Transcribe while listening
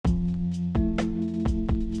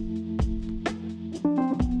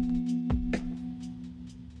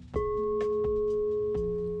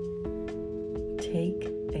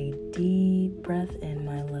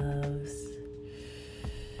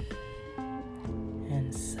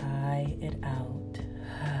and sigh it out.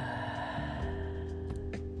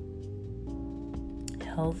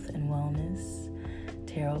 Health and wellness,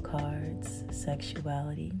 tarot cards,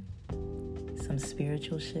 sexuality, some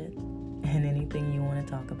spiritual shit, and anything you want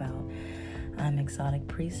to talk about. I'm Exotic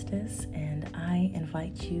Priestess, and I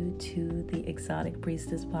invite you to the Exotic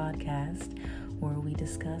Priestess podcast, where we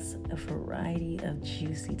discuss a variety of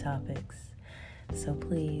juicy topics. So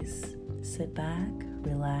please sit back,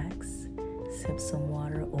 relax, sip some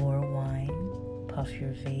water or wine, puff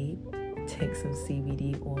your vape, take some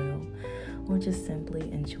CBD oil, or just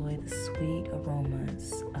simply enjoy the sweet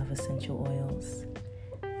aromas of essential oils.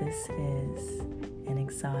 This is an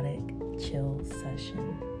exotic chill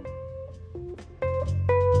session.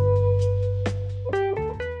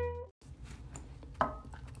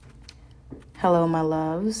 Hello, my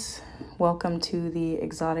loves. Welcome to the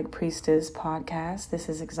Exotic Priestess podcast. This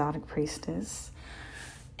is Exotic Priestess.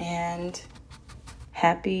 And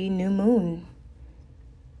happy new moon.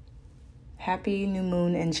 Happy new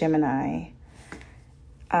moon in Gemini.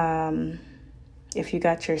 If you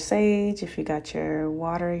got your sage, if you got your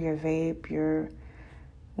water, your vape, your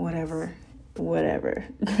whatever,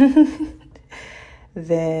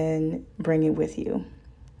 then bring it with you.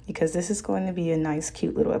 Because this is going to be a nice,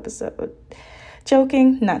 cute little episode.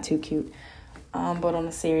 Joking, not too cute. But on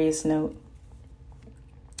a serious note,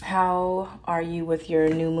 how are you with your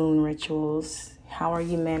new moon rituals? How are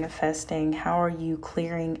you manifesting? How are you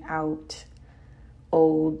clearing out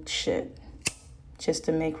old shit just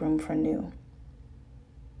to make room for new?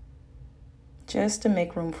 Just to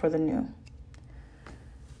make room for the new.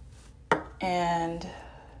 And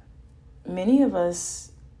many of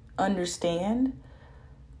us understand,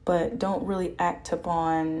 but don't really act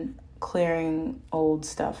upon clearing old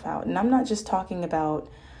stuff out. And I'm not just talking about,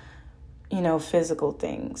 physical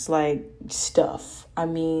things like stuff. I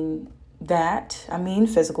mean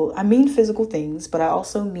physical things, but I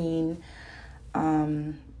also mean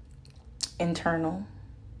internal,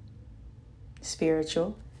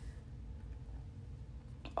 spiritual,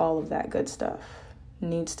 all of that good stuff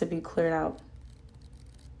needs to be cleared out.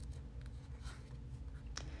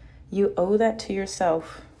 You owe that to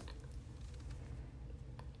yourself.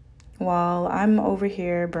 While I'm over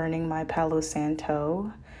here burning my Palo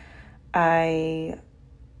Santo, I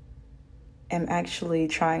am actually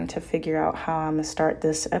trying to figure out how I'm going to start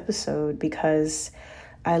this episode, because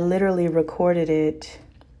I literally recorded it.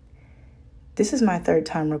 This is my third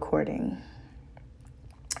time recording.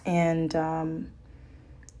 And,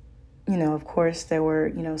 of course, there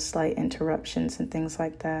were, slight interruptions and things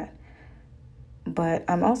like that. But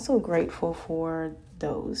I'm also grateful for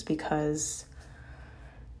those, because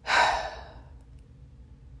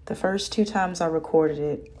the first two times I recorded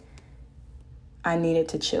it, I needed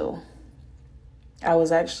to chill. I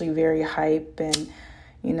was actually very hype and,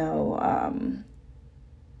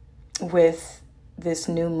 with this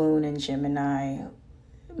new moon in Gemini,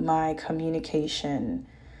 my communication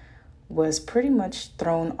was pretty much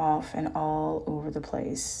thrown off and all over the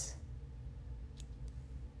place.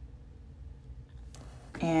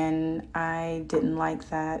 And I didn't like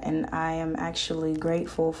that. And I am actually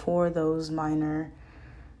grateful for those minor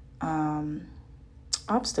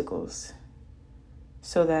obstacles,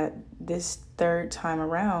 so that this third time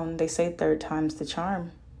around, they say third time's the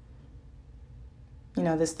charm.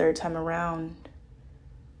 This third time around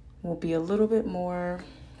will be a little bit more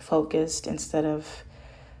focused instead of,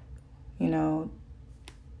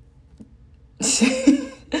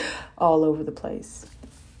 all over the place.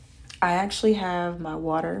 I actually have my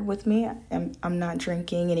water with me. I'm not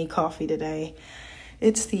drinking any coffee today.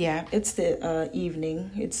 It's the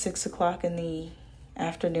evening. It's 6:00 in the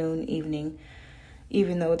afternoon, evening,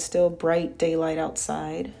 even though it's still bright daylight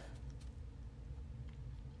outside.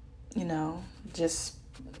 Just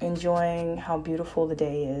enjoying how beautiful the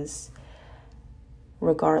day is,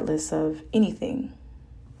 regardless of anything.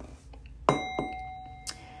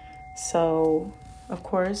 So, of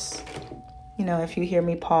course, if you hear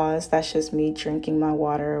me pause, that's just me drinking my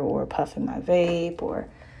water or puffing my vape, or,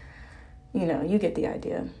 you get the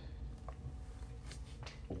idea.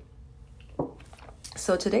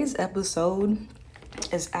 So today's episode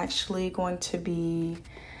is actually going to be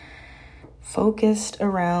focused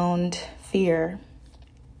around fear.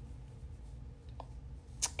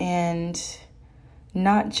 And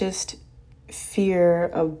not just fear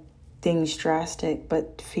of things drastic,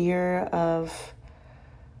 but fear of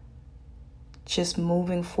just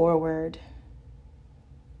moving forward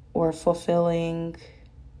or fulfilling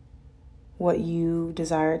what you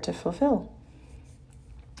desire to fulfill.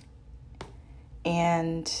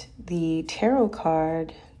 And the tarot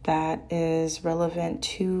card that is relevant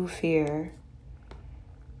to fear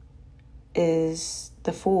is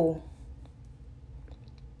the Fool.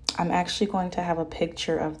 I'm actually going to have a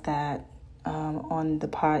picture of that on the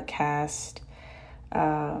podcast,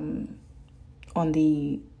 on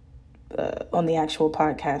the actual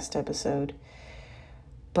podcast episode.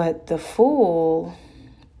 But the Fool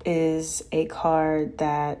is a card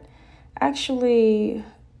that actually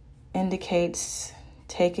indicates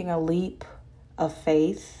taking a leap of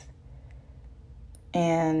faith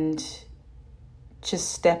and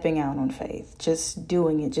just stepping out on faith, just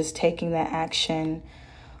doing it, just taking that action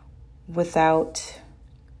without,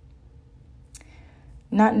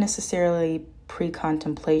 not necessarily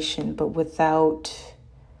pre-contemplation, but without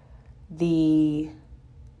the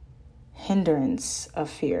hindrance of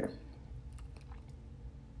fear.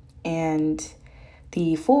 And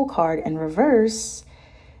the Fool card in reverse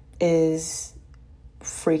is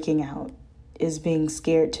freaking out, is being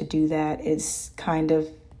scared to do that, is kind of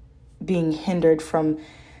being hindered from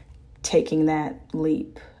taking that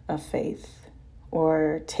leap of faith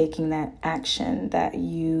or taking that action that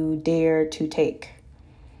you dare to take.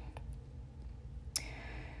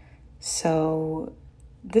 So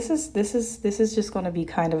this is just going to be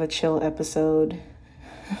kind of a chill episode.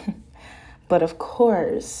 But of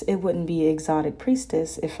course, it wouldn't be Exotic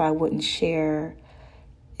Priestess if I wouldn't share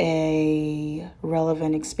a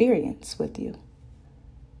relevant experience with you,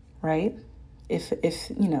 right? If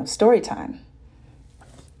story time.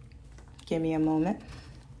 Give me a moment.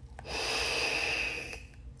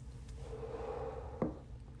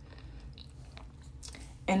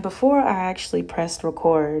 And before I actually pressed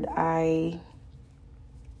record, I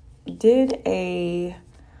did a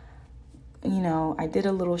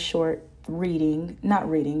little short reading, not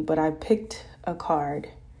reading, but I picked a card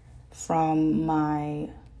from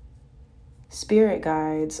my Spirit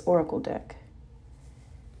Guides Oracle deck.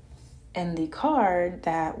 And the card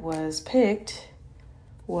that was picked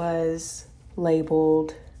was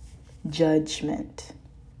labeled Judgment.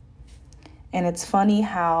 And it's funny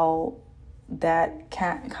how that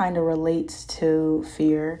kind of relates to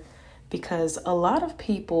fear, because a lot of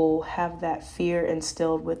people have that fear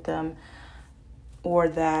instilled with them, or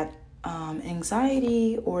that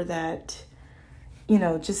anxiety, or that,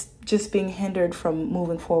 just being hindered from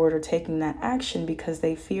moving forward or taking that action because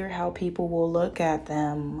they fear how people will look at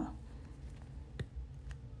them.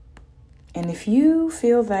 And if you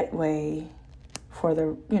feel that way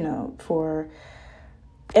for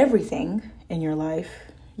everything in your life,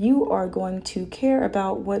 you are going to care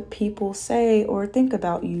about what people say or think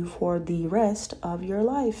about you for the rest of your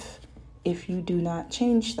life if you do not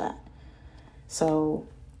change that. So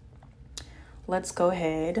let's go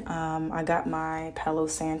ahead. I got my Palo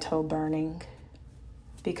Santo burning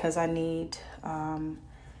because I need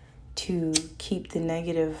to keep the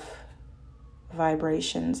negative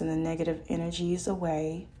vibrations and the negative energies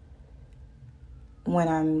away when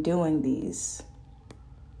I'm doing these.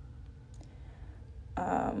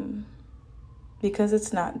 Because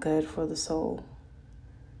it's not good for the soul.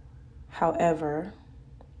 However,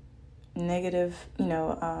 negative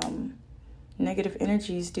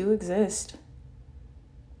energies do exist.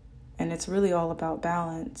 And it's really all about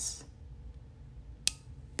balance.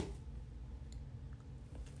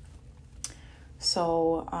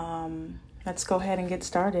 So, let's go ahead and get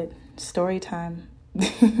started. Story time.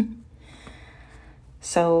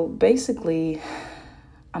 So basically,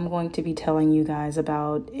 I'm going to be telling you guys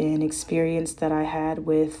about an experience that I had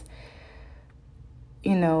with,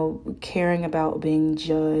 caring about being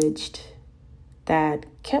judged, that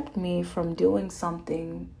kept me from doing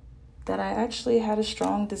something that I actually had a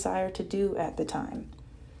strong desire to do at the time.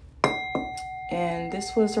 And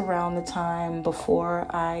this was around the time before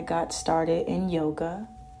I got started in yoga,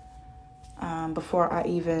 before I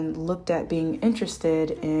even looked at being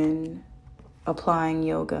interested in applying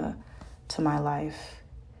yoga to my life.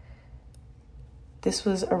 This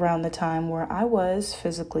was around the time where I was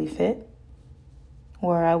physically fit,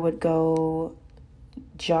 where I would go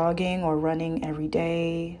jogging or running every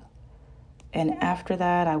day. And after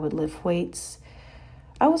that, I would lift weights.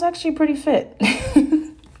 I was actually pretty fit,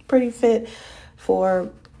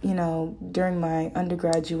 for, during my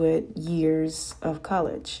undergraduate years of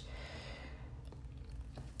college.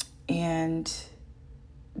 And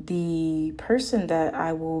the person that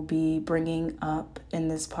I will be bringing up in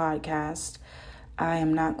this podcast, I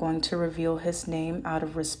am not going to reveal his name out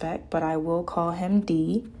of respect, but I will call him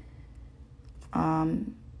D,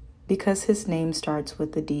 because his name starts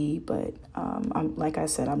with the D, but like I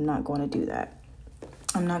said, I'm not going to do that.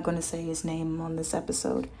 I'm not going to say his name on this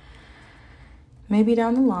episode. Maybe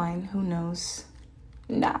down the line, who knows?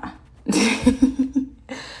 Nah.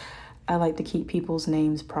 I like to keep people's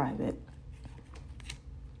names private.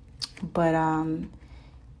 But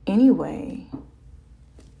anyway,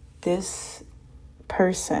 this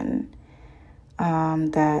person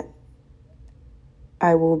that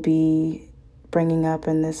I will be bringing up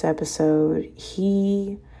in this episode,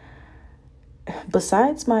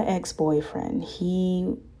 besides my ex-boyfriend,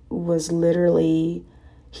 he's literally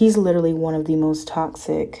one of the most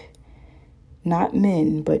toxic, not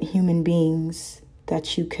men, but human beings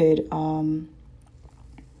that you could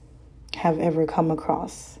have ever come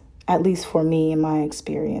across, at least for me in my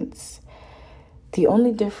experience. The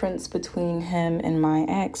only difference between him and my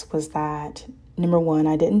ex was that, number one,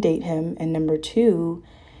 I didn't date him, and number two,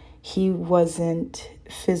 he wasn't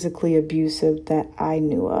physically abusive that I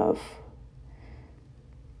knew of.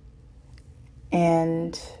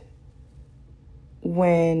 And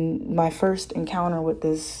when my first encounter with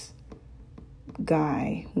this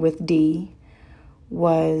guy, with D,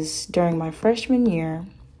 was during my freshman year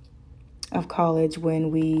of college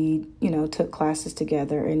when we, took classes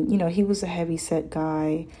together. And, he was a heavyset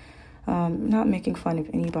guy. Not making fun of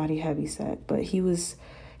anybody heavyset, but he was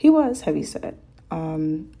heavyset.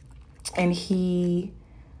 And he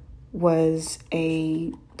was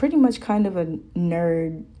a pretty much kind of a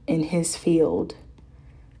nerd in his field.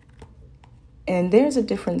 And there's a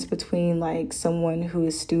difference between like someone who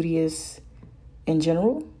is studious in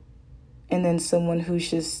general and then someone who's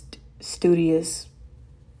just studious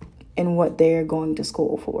in what they're going to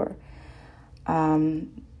school for.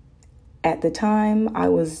 At the time, I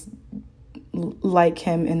was like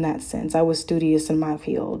him in that sense. I was studious in my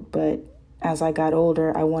field, but as I got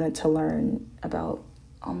older, I wanted to learn about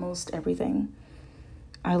almost everything.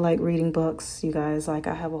 I like reading books, you guys. Like,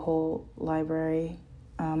 I have a whole library.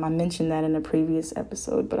 I mentioned that in a previous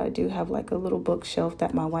episode, but I do have like a little bookshelf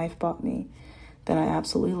that my wife bought me that I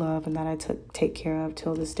absolutely love and that I take care of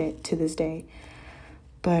to this day.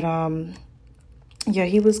 But yeah,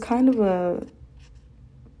 he was kind of a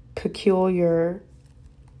peculiar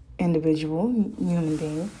individual, human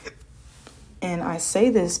being. And I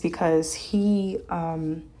say this because he,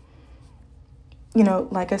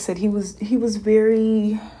 like I said, he was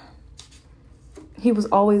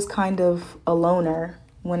always kind of a loner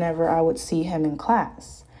whenever I would see him in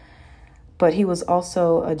class. But he was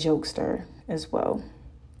also a jokester as well.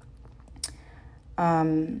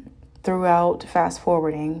 Throughout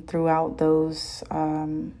those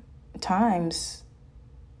times,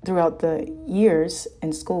 throughout the years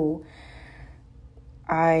in school,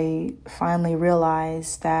 I finally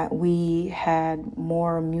realized that we had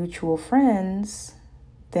more mutual friends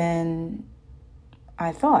than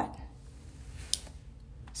I thought.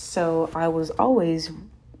 So I was always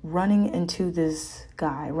running into this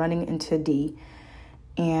guy, running into D,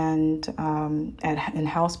 and in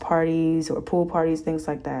house parties or pool parties, things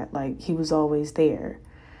like that. Like, he was always there.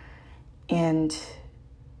 And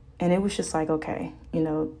it was just like, okay,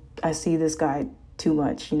 I see this guy too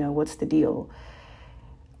much, what's the deal?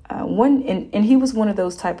 And he was one of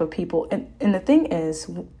those type of people. And the thing is,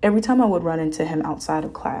 every time I would run into him outside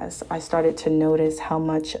of class, I started to notice how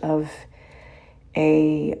much of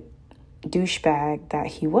a douchebag that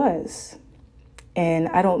he was. And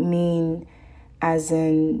I don't mean as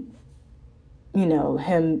in,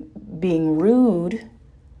 him being rude,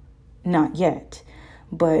 not yet,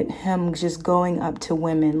 but him just going up to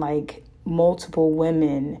women, like multiple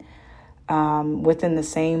women within the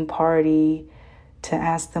same party, to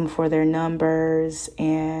ask them for their numbers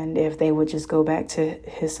and if they would just go back to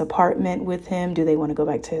his apartment with him. Do they want to go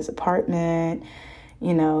back to his apartment?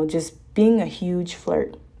 Just being a huge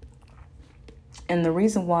flirt. And the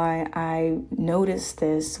reason why I noticed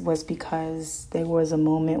this was because there was a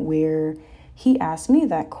moment where he asked me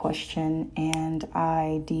that question and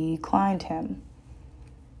I declined him.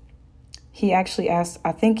 He actually asked,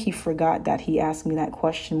 I think he forgot that he asked me that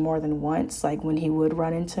question more than once, like when he would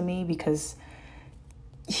run into me, because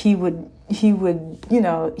he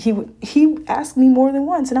asked me more than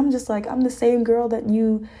once. And I'm just like, I'm the same girl that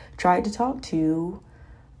you tried to talk to,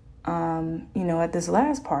 at this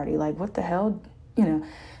last party. Like, what the hell,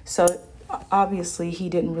 So obviously he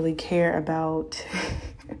didn't really care about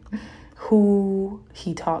who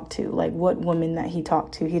he talked to, like what woman that he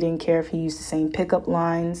talked to. He didn't care if he used the same pickup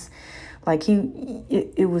lines. Like,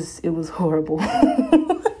 it was horrible.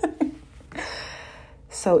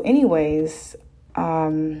 So anyways,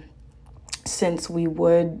 since we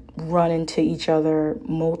would run into each other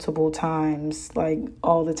multiple times, like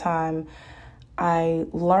all the time, I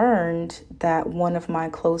learned that one of my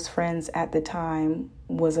close friends at the time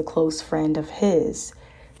was a close friend of his.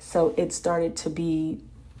 So it started to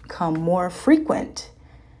become more frequent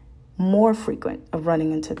of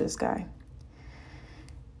running into this guy.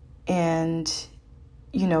 And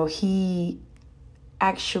he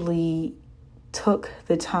actually took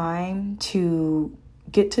the time to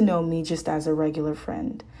get to know me just as a regular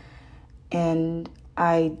friend. And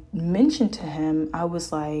I mentioned to him, I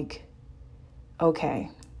was like, okay,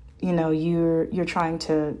 you're trying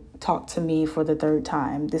to talk to me for the third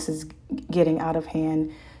time. This is getting out of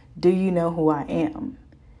hand. Do you know who I am?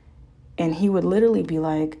 And he would literally be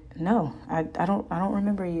like, no, I don't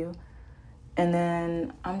remember you. And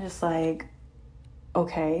then I'm just like,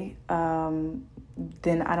 okay,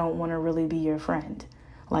 then I don't want to really be your friend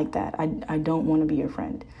like that. I don't want to be your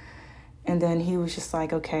friend. And then he was just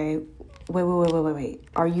like, okay, wait.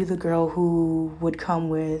 Are you the girl who would come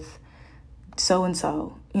with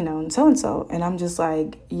so-and-so, and so-and-so? And I'm just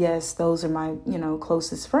like, yes, those are my,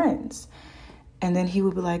 closest friends. And then he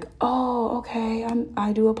would be like, oh, okay,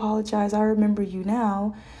 I do apologize. I remember you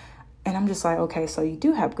now. And I'm just like, okay, so you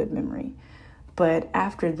do have good memory. But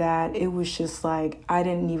after that, it was just like, I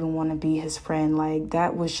didn't even want to be his friend. Like,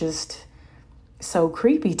 that was just so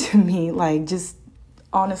creepy to me. Like, just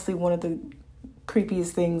honestly, one of the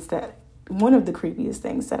creepiest things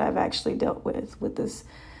that I've actually dealt with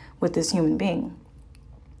this human being.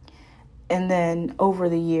 And then over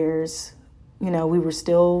the years, we were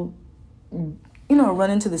still,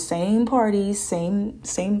 running to the same parties,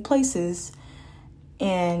 same places.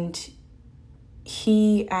 And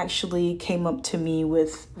he actually came up to me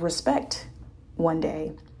with respect one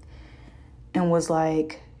day and was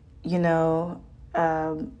like,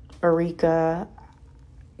 Erika,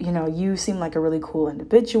 you seem like a really cool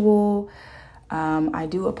individual. I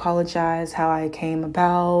do apologize how I came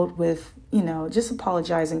about with, just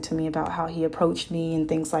apologizing to me about how he approached me and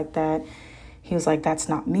things like that. He was like, that's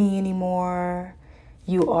not me anymore.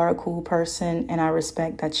 You are a cool person, and I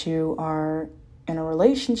respect that you are in a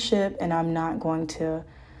relationship, and I'm not going to,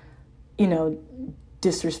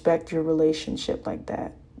 disrespect your relationship like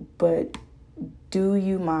that. But do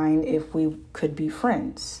you mind if we could be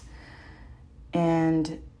friends?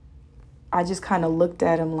 And I just kind of looked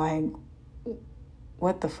at him like,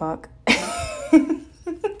 what the fuck?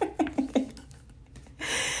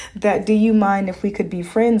 That do you mind if we could be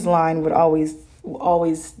friends line would always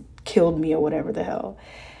killed me, or whatever the hell.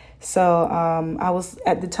 So I was,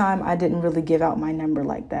 at the time, I didn't really give out my number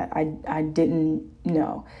like that. I didn't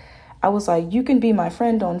know. I was like, you can be my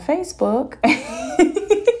friend on Facebook.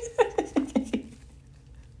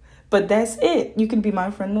 But that's it. You can be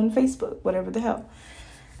my friend on Facebook, whatever the hell.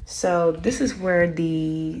 So this is where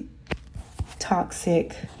the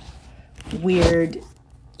toxic, weird,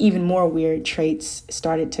 even more weird traits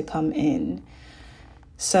started to come in.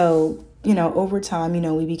 So, over time,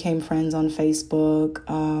 we became friends on Facebook,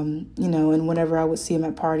 and whenever I would see him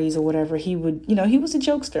at parties or whatever, he would, he was a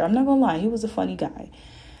jokester. I'm not gonna lie. He was a funny guy.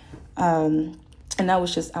 And I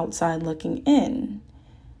was just outside looking in.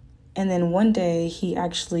 And then one day he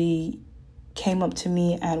actually came up to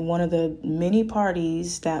me at one of the many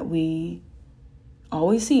parties that we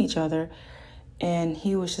always see each other. And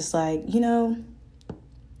he was just like,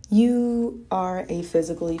 you are a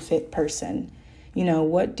physically fit person.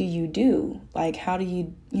 What do you do? Like, how do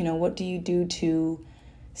you, what do you do to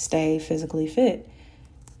stay physically fit?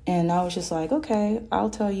 And I was just like, okay, I'll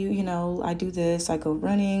tell you, I do this, I go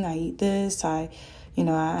running, I eat this, I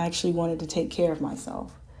actually wanted to take care of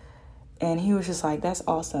myself. And he was just like, that's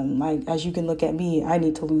awesome. Like, as you can look at me, I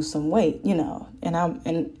need to lose some weight,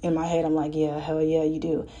 and in my head, I'm like, yeah, hell yeah, you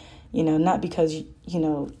do. Not because,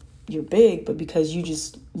 you're big, but because you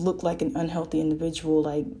just look like an unhealthy individual.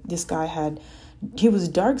 Like, this guy he was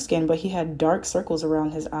dark skinned, but he had dark circles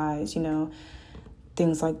around his eyes,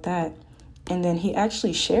 things like that. And then he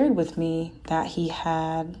actually shared with me that he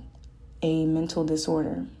had a mental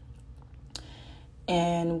disorder.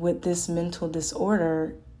 And with this mental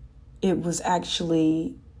disorder, it was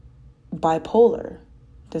actually bipolar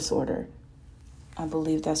disorder. I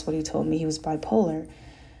believe that's what he told me. He was bipolar.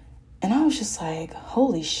 And I was just like,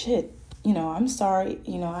 holy shit. I'm sorry.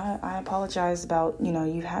 I apologize about,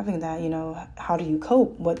 you having that. How do you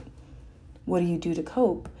cope? What do you do to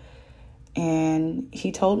cope? And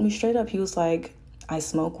he told me straight up, he was like, I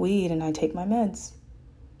smoke weed and I take my meds.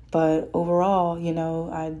 But overall,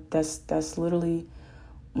 that's literally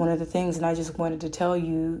one of the things. And I just wanted to tell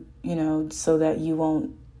you, so that you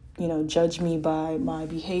won't, judge me by my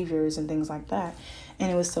behaviors and things like that.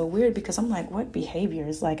 And it was so weird because I'm like, what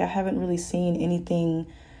behaviors? Like, I haven't really seen anything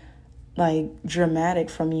like dramatic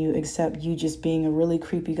from you except you just being a really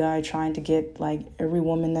creepy guy trying to get like every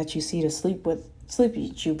woman that you see to sleep with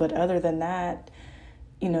you. But other than that,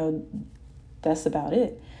 that's about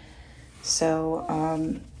it.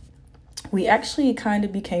 So we actually kind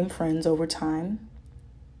of became friends over time.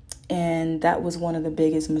 And that was one of the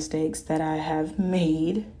biggest mistakes that I have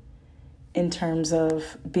made in terms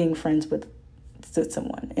of being friends with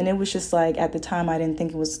someone. And it was just like, at the time, I didn't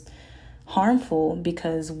think it was harmful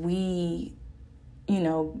because we,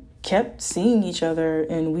 kept seeing each other,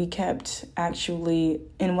 and we kept actually,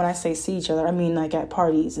 and when I say see each other, I mean like at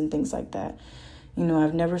parties and things like that.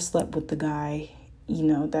 I've never slept with the guy,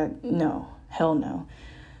 no, hell no.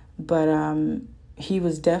 But he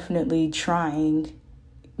was definitely trying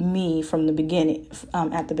me from the beginning,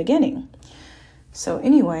 at the beginning. So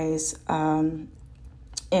anyways, and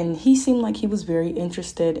he seemed like he was very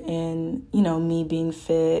interested in, me being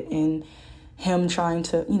fit, and him trying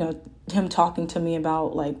to, him talking to me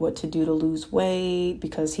about like what to do to lose weight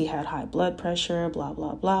because he had high blood pressure, blah,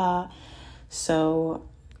 blah, blah. So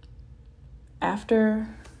after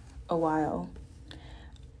a while,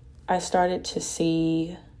 I started to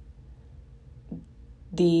see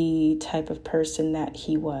the type of person that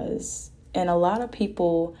he was. And a lot of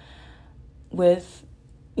people with,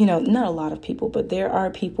 not a lot of people, but there are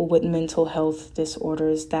people with mental health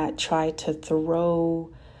disorders that try to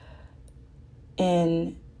throw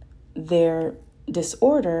in their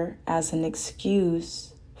disorder as an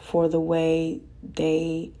excuse for the way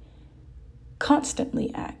they constantly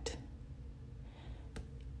act.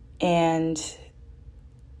 And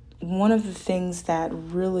one of the things that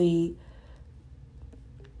really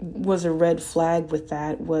was a red flag with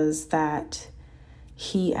that was that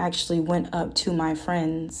he actually went up to my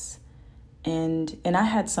friends, and I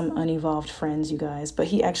had some unevolved friends, you guys, but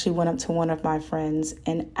he actually went up to one of my friends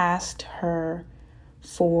and asked her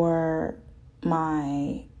for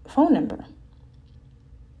my phone number.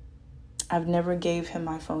 I've never gave him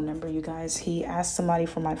my phone number, you guys. He asked somebody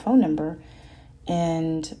for my phone number,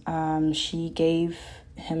 and she gave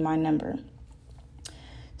him my number.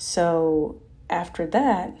 So after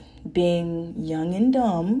that, being young and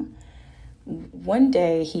dumb, one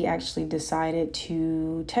day he actually decided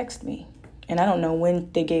to text me. And I don't know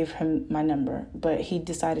when they gave him my number, but he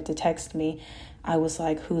decided to text me. I was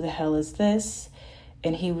like, who the hell is this?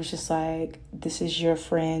 And he was just like, this is your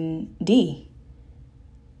friend D.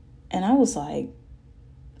 And I was like,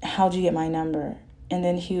 how'd you get my number? And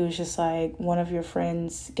then he was just like, one of your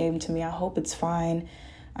friends gave it to me. I hope it's fine.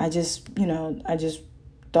 I just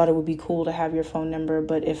thought it would be cool to have your phone number.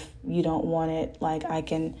 But if you don't want it, like, I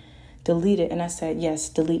can delete it. And I said, yes,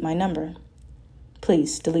 delete my number.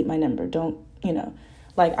 Please delete my number. Don't,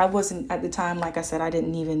 like, I wasn't at the time, like I said, I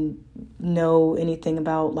didn't even know anything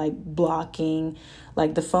about like blocking,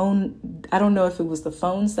 like the phone. I don't know if it was the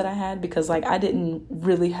phones that I had, because like I didn't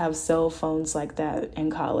really have cell phones like that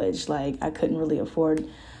in college. Like I couldn't really afford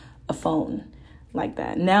a phone like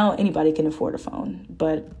that. Now anybody can afford a phone,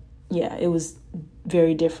 but yeah, it was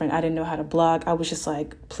very different. I didn't know how to block. I was just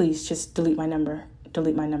like, please just delete my number.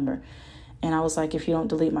 And I was like, if you don't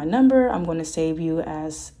delete my number, I'm going to save you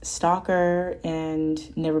as stalker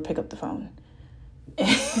and never pick up the phone.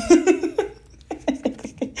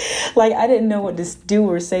 Like, I didn't know what to do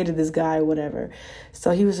or say to this guy or whatever.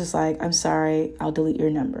 So he was just like, I'm sorry, I'll delete your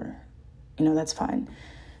number. That's fine.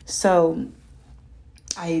 So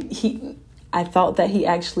I thought that he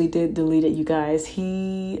actually did delete it, you guys.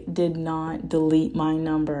 He did not delete my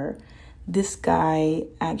number. This guy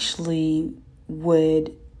actually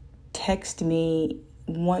would text me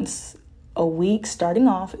once a week. Starting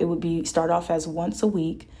off, it would start off as once a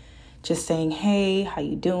week, just saying, hey, how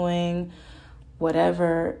you doing,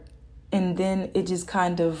 whatever. And then it just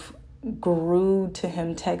kind of grew to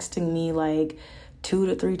him texting me like 2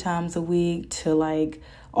 to 3 times a week, to like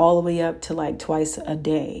all the way up to like twice a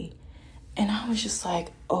day. And I was just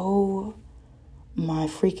like, oh my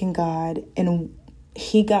freaking God. And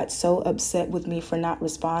he got so upset with me for not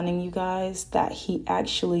responding, you guys, that he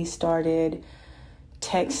actually started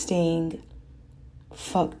texting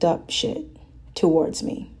fucked up shit towards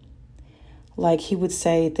me. Like, he would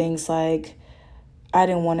say things like, I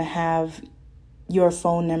didn't want to have your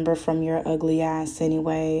phone number from your ugly ass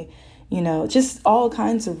anyway. Just all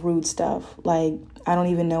kinds of rude stuff. Like, I don't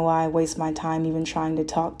even know why I waste my time even trying to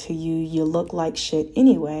talk to you. You look like shit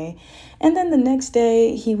anyway. And then the next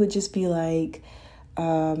day he would just be like,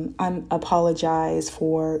 I apologize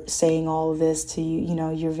for saying all of this to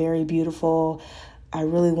you. You're very beautiful. I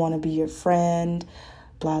really want to be your friend.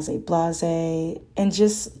 Blase, blase. And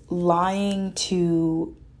just lying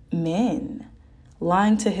to men,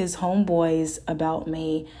 lying to his homeboys about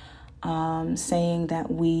me, saying that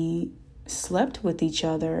we slept with each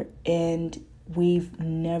other and we've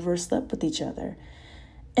never slept with each other.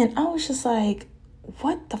 And I was just like,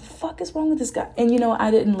 what the fuck is wrong with this guy? And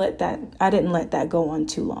I didn't let that go on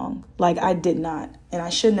too long. Like, I did not, and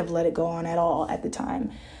I shouldn't have let it go on at all at the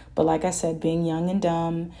time. But like I said, being young and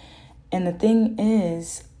dumb. And the thing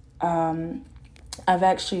is, I've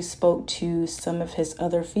actually spoke to some of his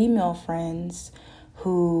other female friends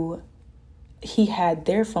who he had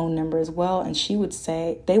their phone number as well. And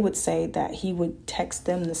they would say that he would text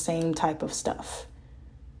them the same type of stuff.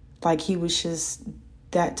 Like he was just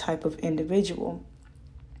that type of individual.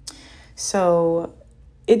 So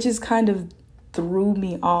it just kind of threw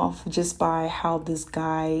me off just by how this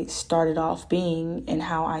guy started off being and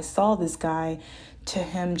how I saw this guy to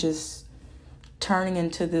him just turning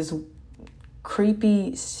into this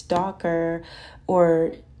creepy stalker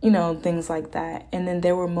or, things like that. And then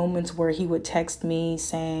there were moments where he would text me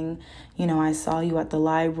saying, I saw you at the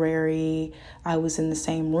library. I was in the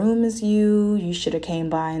same room as you. You should have came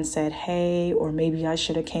by and said, hey, or maybe I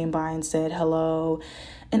should have came by and said hello.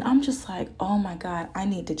 And I'm just like, oh my God, I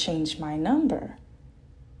need to change my number.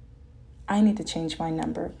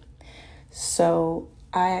 So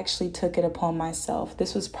I actually took it upon myself.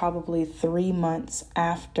 This was probably 3 months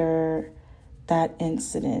after that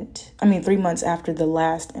incident. 3 months after the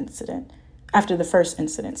first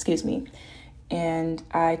incident, excuse me. And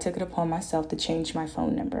I took it upon myself to change my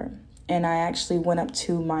phone number. And I actually went up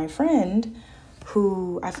to my friend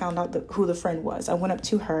who I found out who the friend was. I went up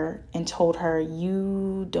to her and told her,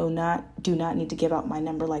 you do not need to give out my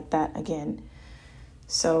number like that again.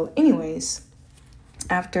 So anyways,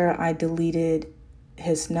 after I deleted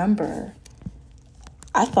his number,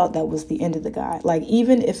 I thought that was the end of the guy. Like,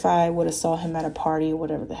 even if I would have saw him at a party or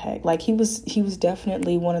whatever the heck, like he was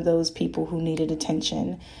definitely one of those people who needed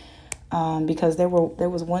attention. Because there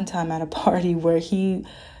was one time at a party where he,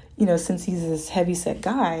 since he's this heavyset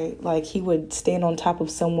guy, like he would stand on top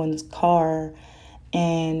of someone's car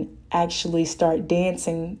and actually start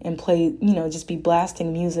dancing and play, just be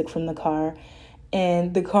blasting music from the car.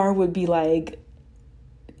 And the car would be like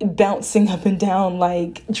bouncing up and down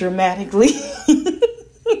like dramatically.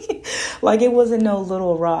 Like it wasn't no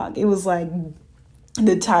little rock. It was like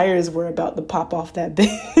the tires were about to pop off that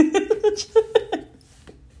bitch.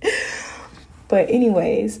 But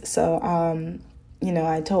anyways, so,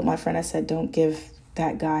 I told my friend, I said, don't give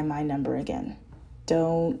that guy my number again.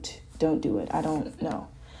 Don't do it. I don't know.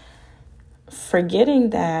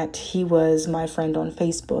 Forgetting that he was my friend on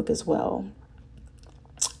Facebook as well.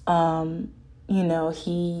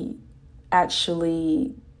 He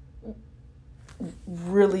actually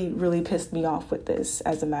really, really pissed me off with this,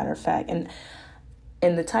 as a matter of fact.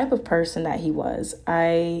 And the type of person that he was,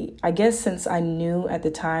 I guess since I knew at the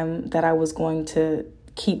time that I was going to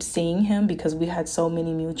keep seeing him because we had so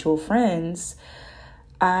many mutual friends,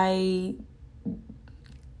 I,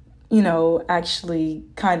 actually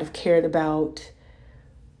kind of cared about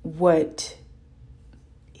what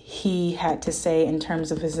he had to say in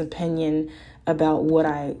terms of his opinion about what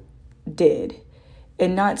I did.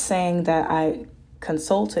 And not saying that I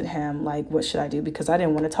consulted him, like, what should I do? Because I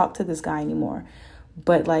didn't want to talk to this guy anymore.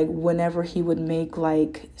 But like whenever he would make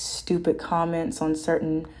like stupid comments on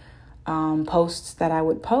certain posts that I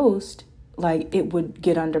would post, like it would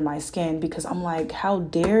get under my skin because I'm like, how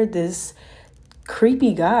dare this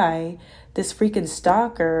creepy guy, this freaking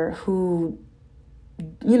stalker who,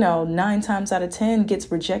 9 times out of 10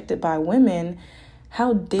 gets rejected by women.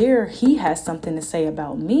 How dare he has something to say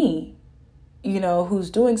about me, who's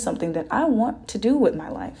doing something that I want to do with my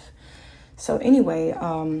life. So anyway,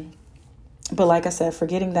 but like I said,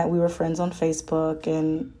 forgetting that we were friends on Facebook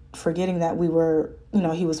and forgetting that we were,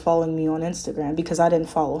 he was following me on Instagram because I didn't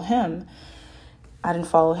follow him. I didn't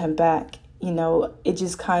follow him back. It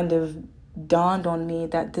just kind of dawned on me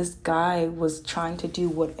that this guy was trying to do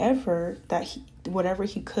whatever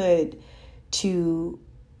he could to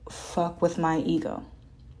fuck with my ego.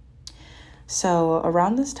 So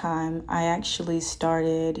around this time, I actually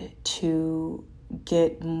started to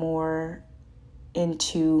get more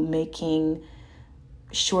into making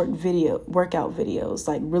short workout videos,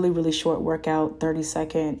 like really, really short workout,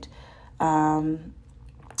 30-second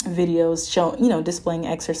videos displaying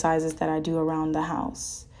exercises that I do around the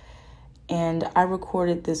house. And I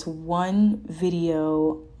recorded this one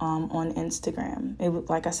video on Instagram.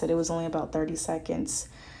 Like I said, it was only about 30 seconds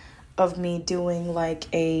of me doing like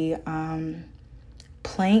a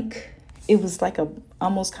plank. It was like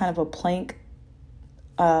almost kind of a plank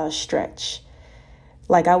stretch.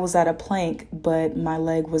 Like I was at a plank, but my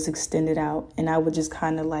leg was extended out, and I would just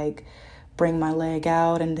kind of like bring my leg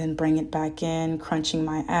out and then bring it back in, crunching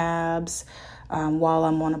my abs while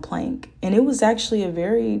I'm on a plank. And it was actually a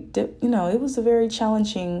very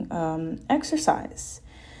challenging exercise.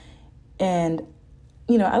 And,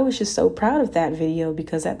 I was just so proud of that video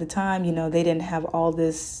because at the time, they didn't have all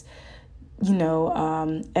this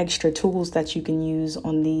extra tools that you can use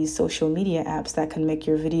on these social media apps that can make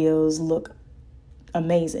your videos look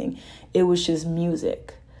amazing. It was just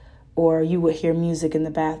music, or you would hear music in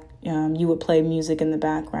the back. You would play music in the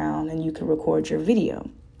background and you could record your video.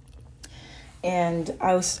 And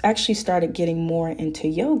I was actually started getting more into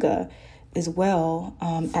yoga as well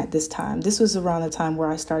at this time. This was around the time where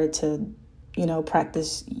I started to,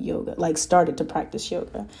 practice yoga, started to practice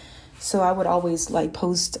yoga. So I would always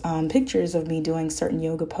post pictures of me doing certain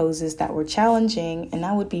yoga poses that were challenging. And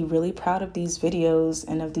I would be really proud of these videos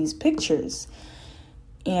and of these pictures.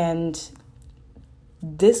 And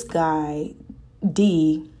this guy,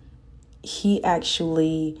 D, he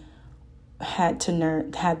actually had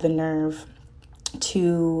the nerve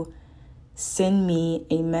to send me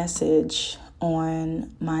a message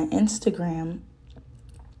on my Instagram,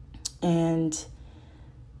 and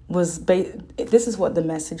this is what the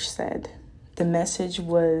message said. The message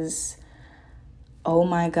was, "Oh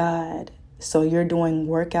my God, so you're doing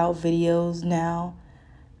workout videos now?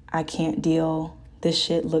 I can't deal. This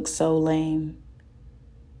shit looks so lame."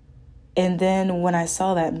 And then when I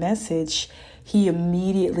saw that message, he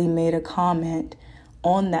immediately made a comment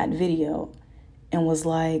on that video and was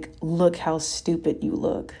like, "Look how stupid you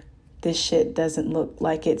look. This shit doesn't look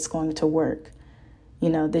like it's going to work.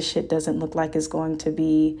 This shit doesn't look like it's going to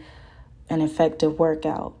be an effective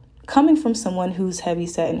workout." Coming from someone who's heavy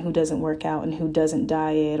set and who doesn't work out and who doesn't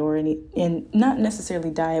diet and not necessarily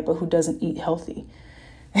diet, but who doesn't eat healthy.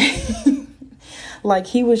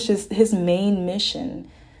 He was just, his main mission,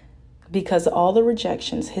 because of all the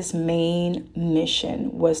rejections, his main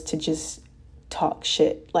mission was to just talk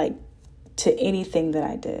shit, to anything that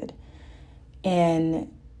I did. And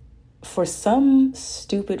for some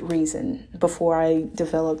stupid reason, before I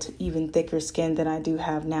developed even thicker skin than I do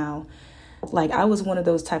have now, I was one of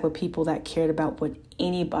those type of people that cared about what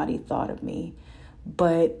anybody thought of me.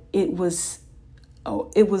 But it was a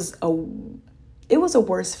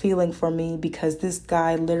worse feeling for me, because this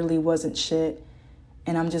guy literally wasn't shit.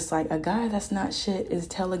 And I'm just like, a guy that's not shit is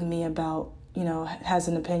telling me about, has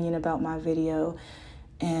an opinion about my video.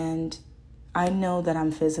 And I know that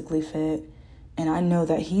I'm physically fit, and I know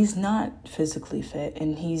that he's not physically fit,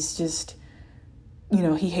 and he's just,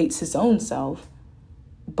 he hates his own self.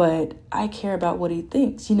 But I care about what he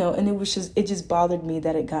thinks, and it just bothered me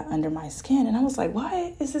that it got under my skin. And I was like,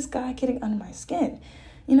 why is this guy getting under my skin?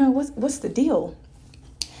 What's the deal?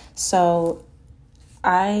 So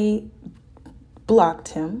I blocked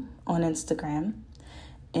him on Instagram,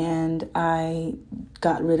 and I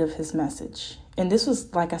got rid of his message. And this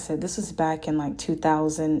was, like I said, this was back in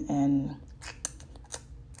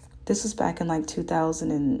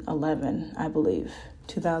 2011, I believe,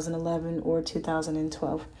 2011 or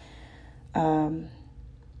 2012. And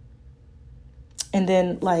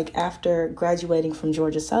then after graduating from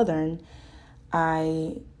Georgia Southern,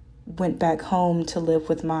 I went back home to live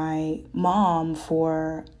with my mom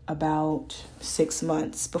for about 6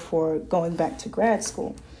 months before going back to grad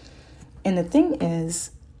school. And the thing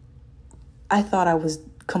is, I thought I was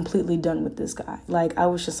completely done with this guy. I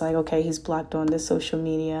was just like, okay, he's blocked on this social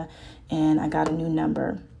media, and I got a new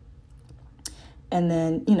number. And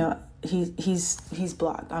then, he's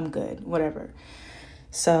blocked. I'm good, whatever.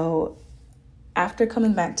 So after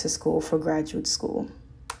coming back to school for graduate school,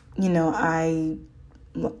 this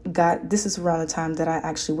is around the time that I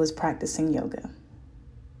actually was practicing yoga.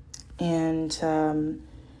 And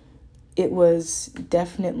it was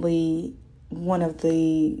definitely one of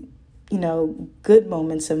the, good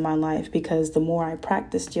moments in my life, because the more I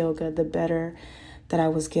practiced yoga, the better that I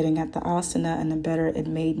was getting at the asana, and the better it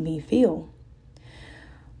made me feel.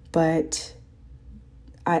 But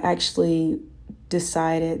I actually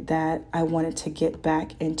decided that I wanted to get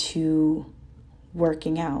back into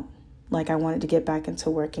working out. I wanted to get back into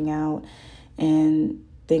working out and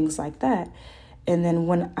things like that. And then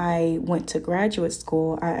when I went to graduate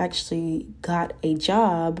school, I actually got a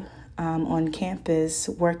job on campus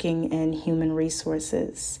working in human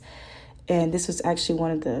resources. And this was actually one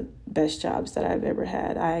of the best jobs that I've ever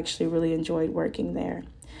had. I actually really enjoyed working there.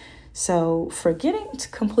 So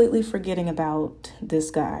completely forgetting about this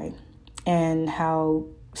guy and how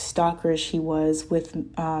stalkerish he was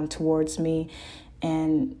towards me,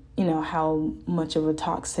 and how much of a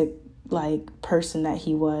toxic person that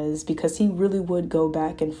he was, because he really would go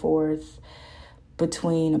back and forth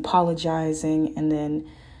between apologizing and then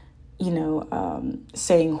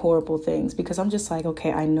saying horrible things, because I'm just like,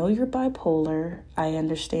 okay, I know you're bipolar, I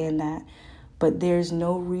understand that, but there's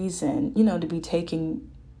no reason to be taking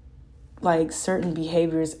certain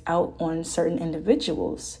behaviors out on certain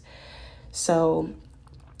individuals. So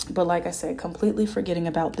But like I said, completely forgetting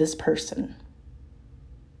about this person.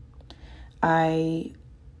 I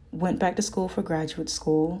went back to school for graduate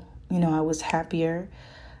school. I was happier.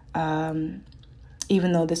 Even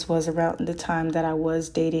though this was around the time that I was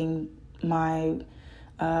dating my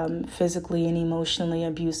physically and emotionally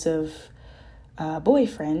abusive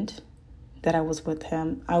boyfriend, that I was with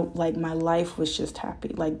him, my life was just happy.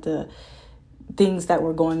 Like the things that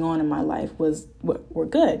were going on in my life were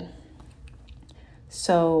good.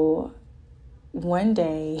 So one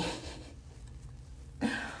day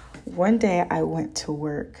I went to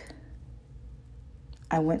work.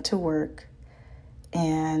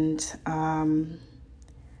 And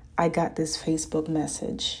I got this Facebook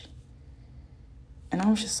message. And I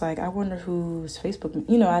was just like, I wonder whose Facebook,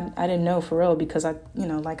 I didn't know for real because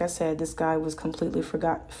like I said, this guy was completely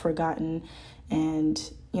forgotten.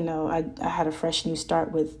 And, I had a fresh new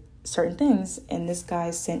start with certain things. And this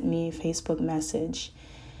guy sent me a Facebook message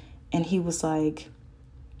and he was like,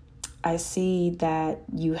 I see that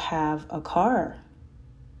you have a car.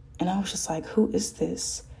 And I was just like, who is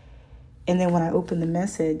this? And then when I opened the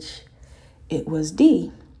message, it was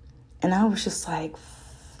D. And I was just like,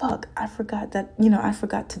 fuck, I forgot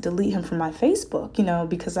to delete him from my Facebook,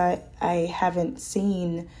 because I haven't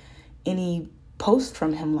seen any post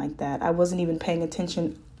from him like that. I wasn't even paying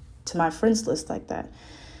attention to my friends list like that.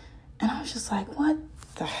 And I was just like, what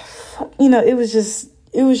the fuck?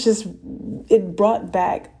 It brought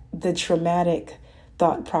back the traumatic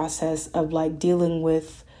thought process of like dealing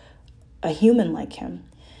with a human like him,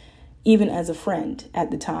 even as a friend at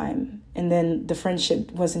the time. And then the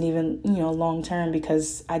friendship wasn't even, long term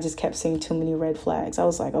because I just kept seeing too many red flags. I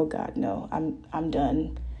was like, oh God, no, I'm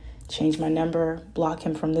done. Change my number, block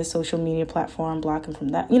him from this social media platform, block him from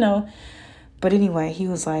that, But anyway, he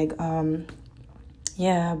was like,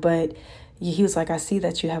 he was like, I see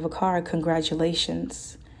that you have a car.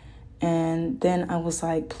 Congratulations. And then I was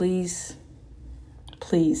like, please,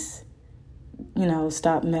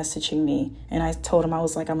 stop messaging me. And I told him, I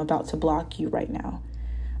was like, I'm about to block you right now.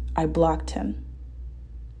 I blocked him.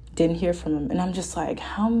 Didn't hear from him. And I'm just like,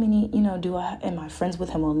 how many, am I friends with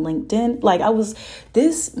him on LinkedIn? Like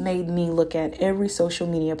this made me look at every social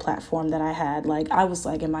media platform that I had. Like, I was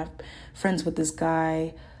like, am I friends with this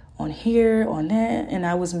guy on here, on that? And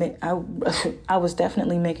I was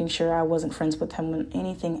definitely making sure I wasn't friends with him on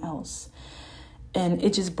anything else. And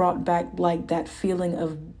it just brought back like that feeling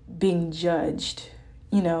of being judged,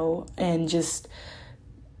 and just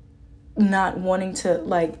not wanting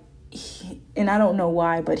to and I don't know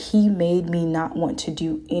why, but he made me not want to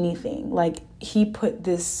do anything. Like he put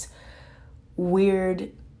this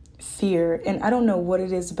weird fear, and I don't know what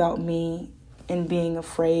it is about me and being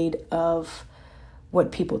afraid of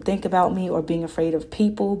what people think about me or being afraid of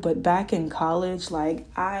people. But back in college,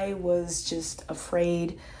 I was just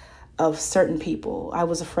afraid of certain people. I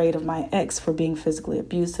was afraid of my ex for being physically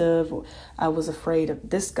abusive. Or I was afraid of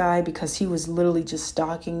this guy because he was literally just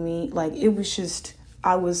stalking me. It was just,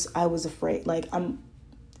 I was afraid.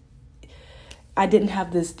 I didn't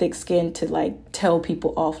have this thick skin to tell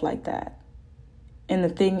people off like that. And the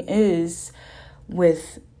thing is,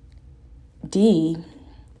 with D,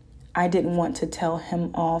 I didn't want to tell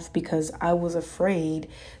him off because I was afraid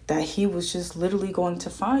that he was just literally going to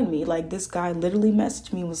find me. This guy literally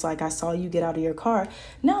messaged me, was like, I saw you get out of your car.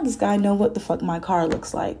 Now this guy know what the fuck my car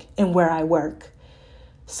looks like and where I work.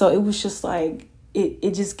 So it was just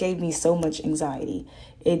it just gave me so much anxiety.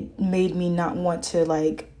 It made me not want to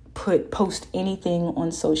post anything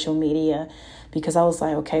on social media because I was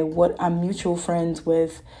like, okay, what I'm mutual friends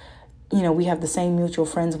with, we have the same mutual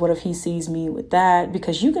friends. What if he sees me with that?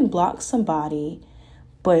 Because you can block somebody,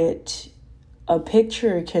 but a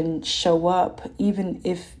picture can show up. Even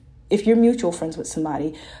if you're mutual friends with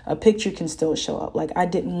somebody, a picture can still show up. I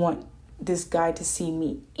didn't want this guy to see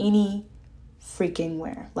me any freaking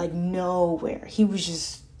where, nowhere. He was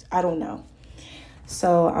just, I don't know.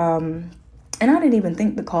 So, and I didn't even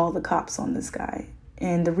think to call the cops on this guy.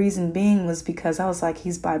 And the reason being was because I was like,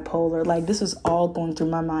 he's bipolar. This was all going through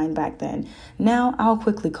my mind back then. Now I'll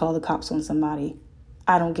quickly call the cops on somebody.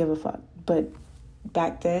 I don't give a fuck. But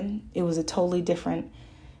back then, it was a totally different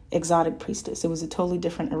exotic priestess. It was a totally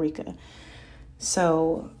different Erika.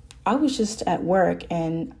 So I was just at work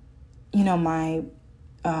and, my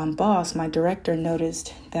boss, my director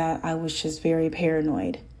noticed that I was just very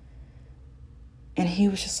paranoid. And he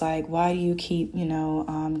was just like, why do you keep,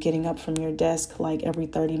 getting up from your desk every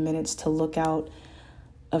 30 minutes to look out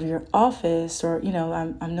of your office? Or,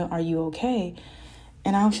 are you okay?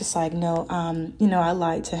 And I was just like, no, I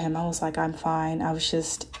lied to him. I was like, I'm fine. I was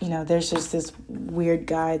just, there's just this weird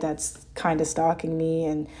guy that's kind of stalking me.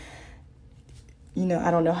 And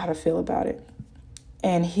I don't know how to feel about it.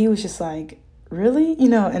 And he was just like, really?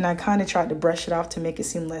 And I kind of tried to brush it off to make it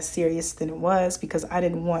seem less serious than it was, because I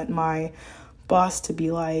didn't want my boss to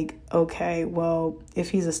be like, okay, well, if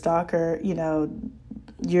he's a stalker,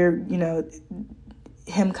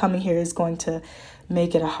 him coming here is going to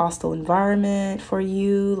make it a hostile environment for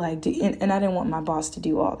you. And I didn't want my boss to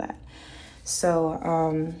do all that.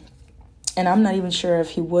 So, and I'm not even sure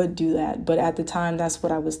if he would do that, but at the time, that's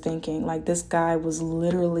what I was thinking. Like, this guy was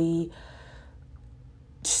literally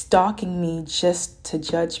stalking me just to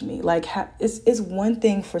judge me. Like, it's one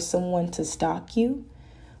thing for someone to stalk you,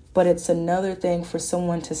 but it's another thing for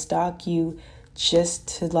someone to stalk you just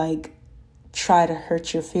to, like, try to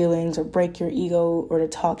hurt your feelings or break your ego or to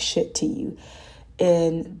talk shit to you.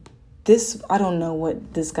 And this, I don't know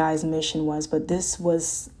what this guy's mission was, but this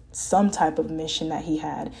was some type of mission that he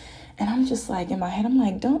had. And I'm just like, in my head, I'm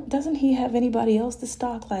like, doesn't he have anybody else to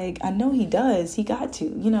stalk? Like, I know he does. He got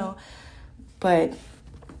to, But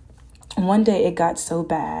one day it got so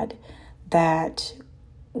bad that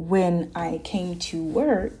when I came to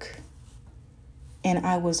work and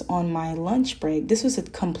I was on my lunch break, this was a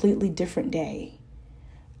completely different day.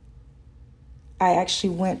 I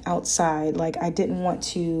actually went outside. Like, I didn't want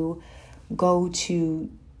to go to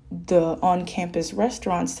the on-campus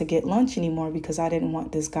restaurants to get lunch anymore because I didn't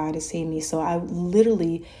want this guy to see me. So I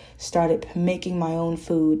literally started making my own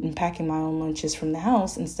food and packing my own lunches from the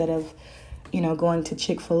house instead of, going to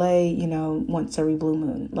Chick-fil-A, once every blue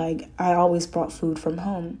moon. Like, I always brought food from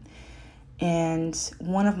home. And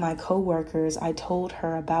one of my coworkers, I told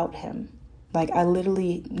her about him. Like, I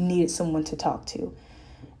literally needed someone to talk to.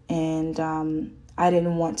 And I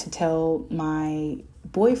didn't want to tell my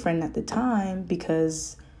boyfriend at the time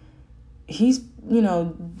because he's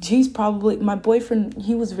probably, my boyfriend,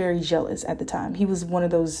 he was very jealous at the time. He was one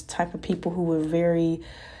of those type of people who were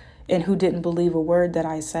who didn't believe a word that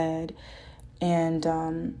I said. And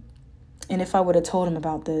if I would have told him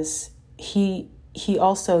about this, he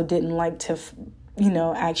also didn't like to,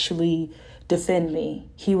 actually defend me.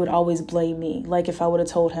 He would always blame me. Like, if I would have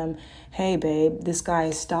told him, hey, babe, this guy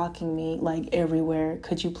is stalking me, like, everywhere.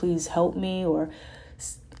 Could you please help me? Or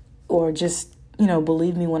just,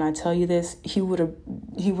 believe me when I tell you this, he would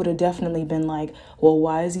have definitely been like, well,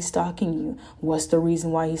 why is he stalking you? What's the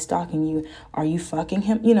reason why he's stalking you? Are you fucking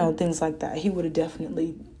him? Things like that. He would have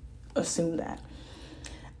definitely assumed that.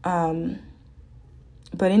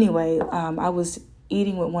 But anyway, I was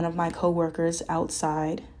eating with one of my coworkers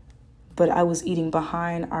outside, but I was eating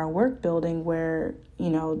behind our work building where,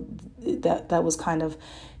 that was kind of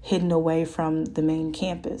hidden away from the main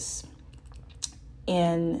campus.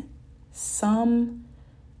 And somehow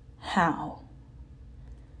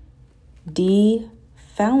D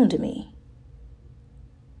found me.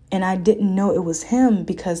 And I didn't know it was him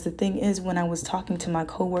because the thing is, when I was talking to my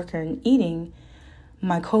coworker and eating,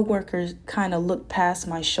 my coworker kind of looked past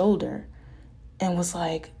my shoulder and was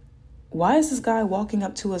like, why is this guy walking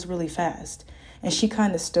up to us really fast? And she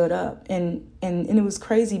kind of stood up and it was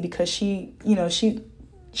crazy because she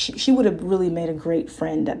would have really made a great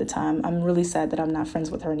friend at the time. I'm really sad that I'm not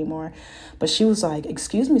friends with her anymore. But she was like,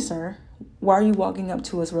 excuse me, sir, why are you walking up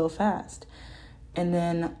to us real fast? And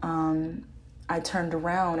then I turned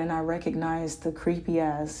around and I recognized the creepy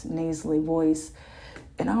ass nasally voice.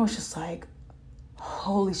 And I was just like,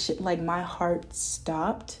 holy shit, like my heart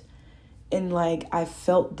stopped. And like I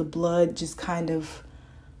felt the blood just kind of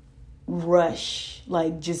rush,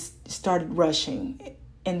 like just started rushing.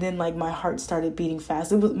 And then like my heart started beating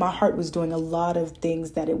fast. My heart was doing a lot of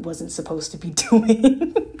things that it wasn't supposed to be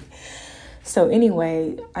doing. So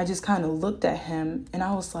anyway, I just kind of looked at him and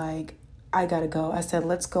I was like, I gotta go. I said,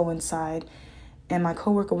 let's go inside. And my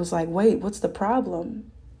coworker was like, wait, what's the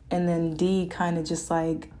problem? And then D kind of just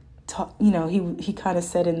like, he kind of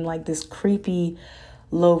said in like this creepy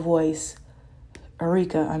low voice,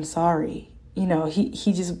 Erika, I'm sorry. He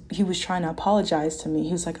was trying to apologize to me.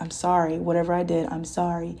 He was like, I'm sorry, whatever I did, I'm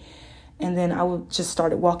sorry. And then I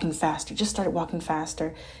started walking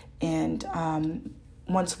faster. And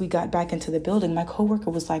once we got back into the building, my coworker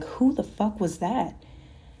was like, who the fuck was that?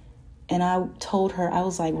 And I told her, I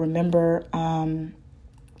was like, remember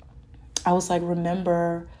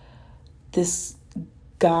this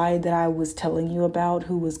guy that I was telling you about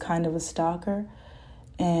who was kind of a stalker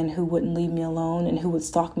and who wouldn't leave me alone and who would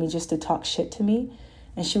stalk me just to talk shit to me?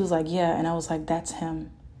 And she was like, yeah. And I was like, that's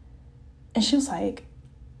him. And she was like,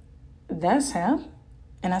 that's him?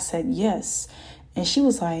 And I said, yes. And she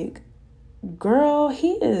was like, girl,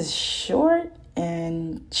 he is short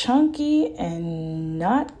and chunky and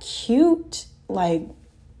not cute. Like,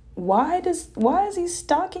 why is he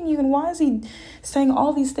stalking you, and why is he saying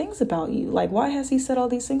all these things about you? Like, why has he said all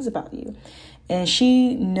these things about you? And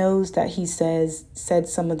she knows that he said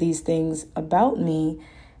some of these things about me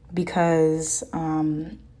because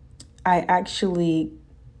I actually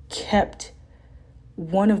kept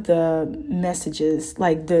one of the messages,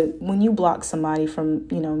 like when you block somebody from,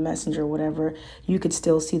 Messenger or whatever, you could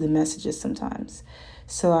still see the messages sometimes.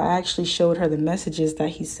 So I actually showed her the messages that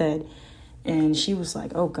he said, and she was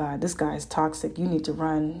like, oh God, this guy is toxic. You need to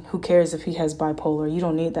run. Who cares if he has bipolar? You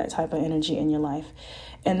don't need that type of energy in your life.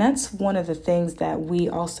 And that's one of the things that we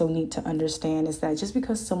also need to understand, is that just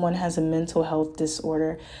because someone has a mental health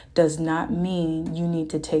disorder does not mean you need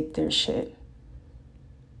to take their shit.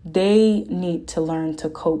 They need to learn to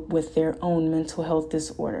cope with their own mental health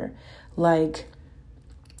disorder. Like,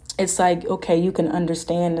 it's like, okay, you can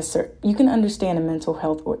understand a mental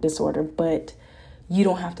health disorder, but you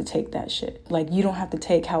don't have to take that shit. Like, you don't have to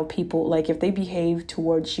take how people, like, if they behave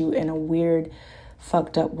towards you in a weird,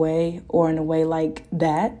 fucked up way, or in a way like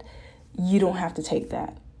that, you don't have to take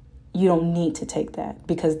that. You don't need to take that,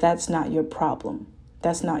 because that's not your problem.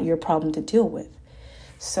 That's not your problem to deal with.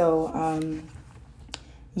 So,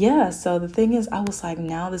 so the thing is, I was like,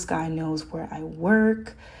 now this guy knows where I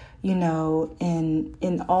work,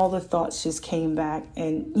 and all the thoughts just came back.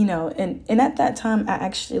 And, and at that time, I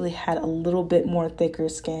actually had a little bit more thicker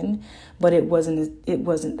skin, but it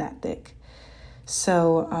wasn't that thick.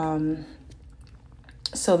 So,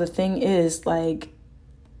 so the thing is, like,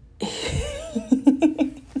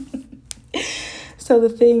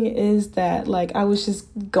 like, I was just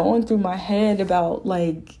going through my head about,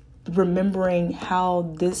 like, remembering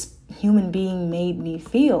how this human being made me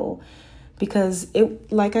feel. Because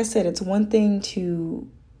like I said, it's one thing to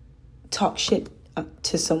talk shit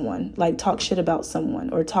to someone, like talk shit about someone,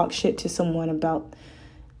 or talk shit to someone about,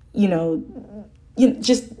 it's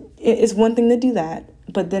one thing to do that.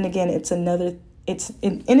 But then again, it's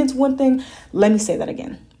one thing. Let me say that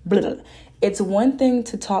again. It's one thing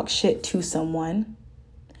to talk shit to someone,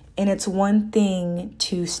 and it's one thing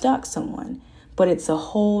to stalk someone, but it's a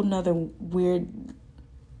whole nother weird,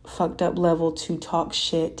 fucked up level to talk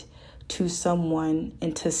shit to someone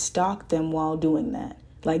and to stalk them while doing that.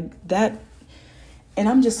 Like that. And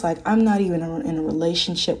I'm just like, I'm not even in a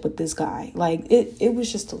relationship with this guy. Like, it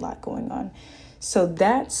was just a lot going on. So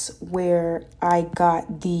that's where I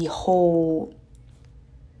got the whole,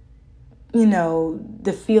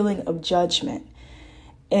 the feeling of judgment.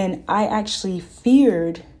 And I actually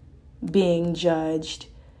feared being judged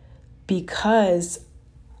because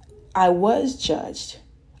I was judged.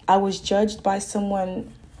 I was judged by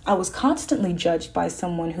someone. I was constantly judged by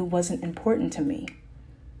someone who wasn't important to me.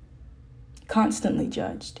 Constantly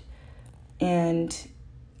judged. And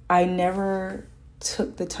I never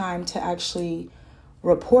took the time to actually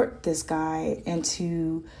report this guy and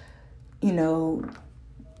to,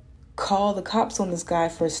 call the cops on this guy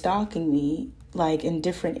for stalking me, like in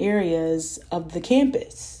different areas of the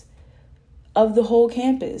campus, of the whole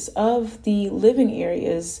campus, of the living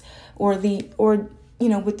areas, or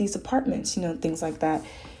with these apartments, things like that.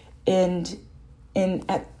 And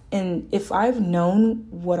if I knew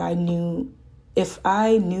what I know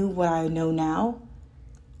now,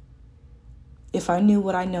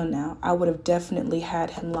 I would have definitely had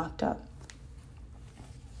him locked up.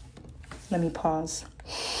 Let me pause.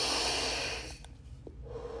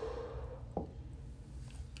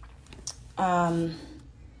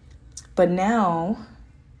 But now,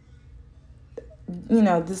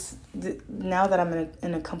 now that I'm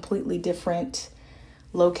in a completely different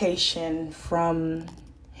location from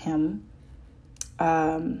him.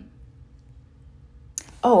 I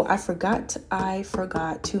forgot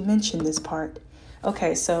to mention this part.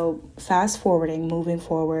 Okay, so moving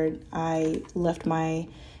forward, I left my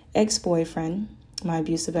ex-boyfriend, my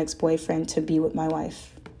abusive ex-boyfriend, to be with my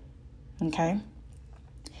wife. Okay?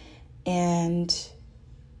 And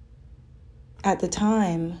at the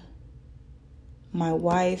time, my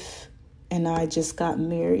wife and I just got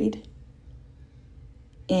married.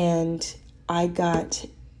 And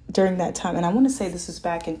during that time, and I want to say this was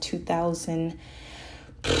back in 2000.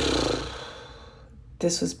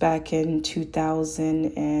 This was back in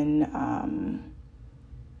 2000 and,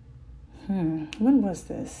 when was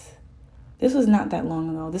this? This was not that long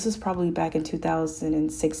ago. This was probably back in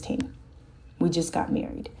 2016. We just got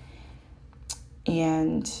married.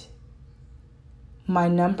 And my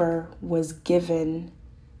number was given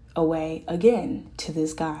away again to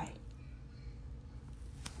this guy.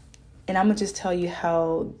 And I'm going to just tell you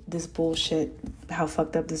how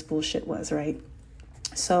fucked up this bullshit was, right?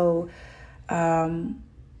 So,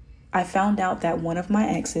 I found out that one of my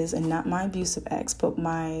exes, and not my abusive ex, but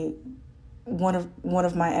one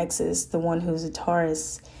of my exes, the one who's a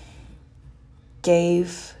Taurus,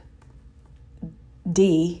 gave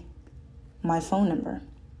D my phone number.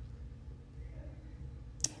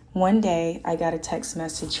 One day, I got a text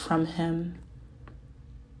message from him.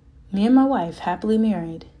 Me and my wife, happily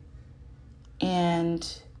married. And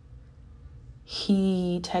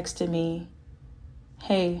he texted me,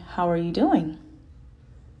 "Hey, how are you doing?"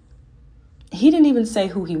 He didn't even say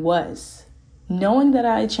who he was. Knowing that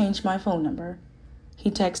I changed my phone number,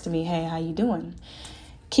 he texted me, "Hey, how you doing?"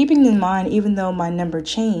 Keeping in mind, even though my number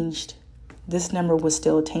changed, this number was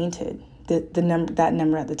still tainted. That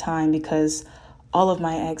number at the time, because all of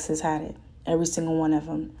my exes had it, every single one of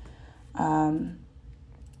them.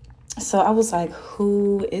 So I was like,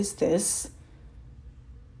 "Who is this?"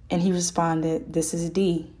 And he responded, "This is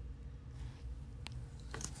D."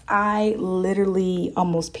 I literally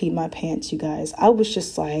almost peed my pants, you guys. I was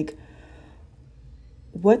just like,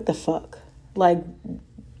 what the fuck? Like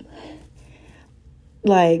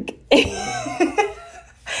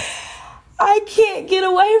I can't get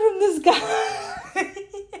away from this guy.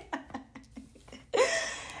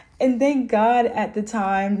 And thank God at the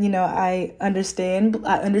time, I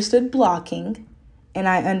understood blocking, and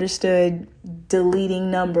I understood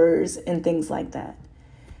deleting numbers and things like that.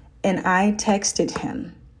 And I texted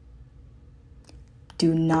him,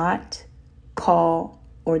 "Do not call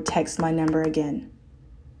or text my number again."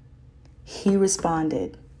 He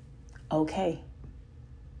responded, "Okay,"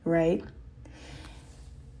 right?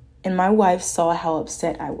 And my wife saw how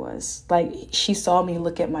upset I was. Like, she saw me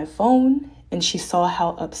look at my phone, and she saw how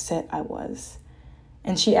upset I was.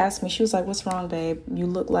 And she asked me, she was like, "What's wrong, babe? You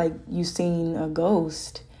look like you seen a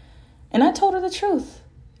ghost." And I told her the truth.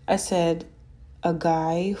 I said, a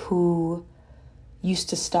guy who used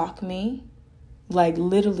to stalk me, like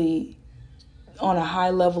literally on a high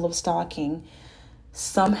level of stalking,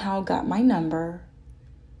 somehow got my number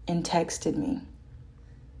and texted me.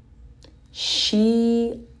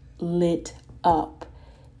 She lit up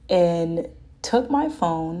and took my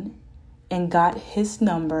phone and got his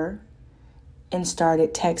number and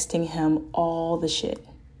started texting him all the shit.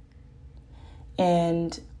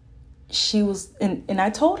 And she was, and I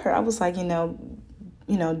told her, I was like,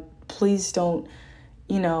 please don't,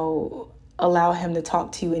 allow him to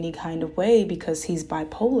talk to you any kind of way, because he's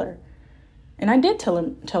bipolar. And I did tell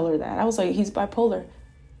her that. I was like, he's bipolar.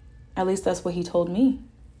 At least that's what he told me,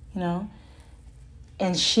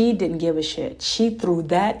 And she didn't give a shit. She threw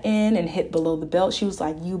that in and hit below the belt. She was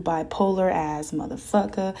like, "You bipolar ass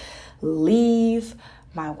motherfucker. Leave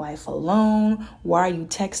my wife alone. Why are you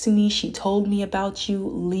texting me? She told me about you.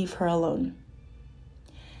 Leave her alone."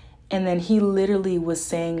 And then he literally was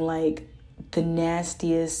saying like the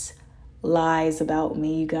nastiest lies about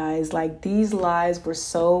me, you guys. Like, these lies were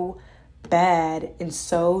so bad and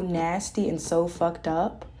so nasty and so fucked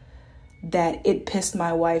up that it pissed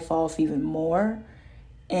my wife off even more.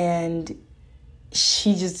 And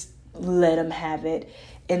she just let him have it.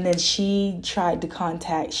 And then she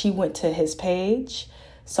went to his page,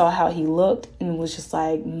 saw how he looked, and was just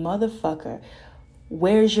like, "Motherfucker,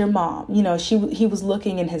 where's your mom?" He was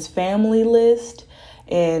looking in his family list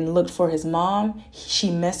and looked for his mom. She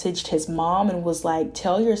messaged his mom and was like,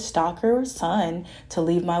 "Tell your stalker son to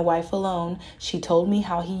leave my wife alone. She told me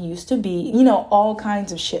how he used to be," all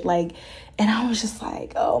kinds of shit. Like, and I was just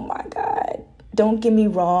like, oh my God. Don't get me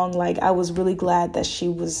wrong. Like, I was really glad that she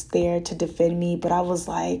was there to defend me, but I was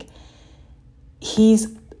like, he's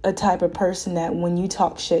a type of person that when you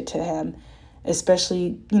talk shit to him,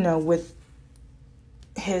 especially, with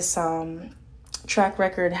his track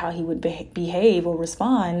record, how he would behave or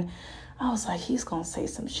respond, I was like, he's going to say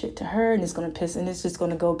some shit to her, and it's going to piss, and it's just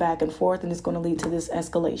going to go back and forth, and it's going to lead to this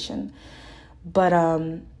escalation. But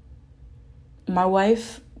my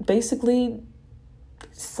wife basically,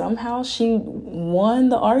 somehow she won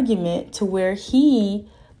the argument to where he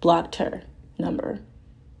blocked her number.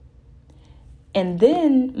 And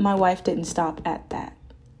then my wife didn't stop at that.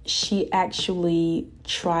 She actually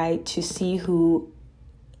tried to see who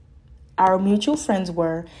our mutual friends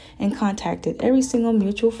were and contacted every single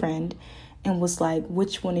mutual friend and was like,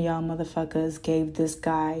 "Which one of y'all motherfuckers gave this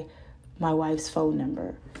guy my wife's phone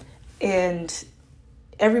number?" And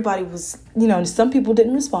everybody was, some people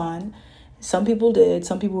didn't respond. Some people did.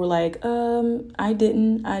 Some people were like, "I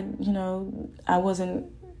didn't. I wasn't,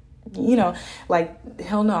 like,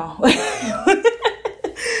 hell no."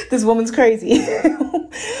 This woman's crazy.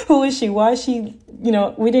 Who is she? Why is she,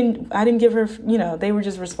 I didn't give her, they were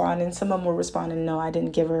just responding. Some of them were responding, "No, I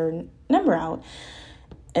didn't give her number out."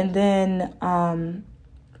 And then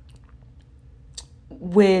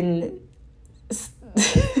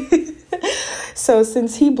So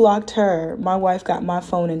since he blocked her, my wife got my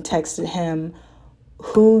phone and texted him,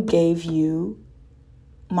 "Who gave you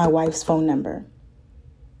my wife's phone number?"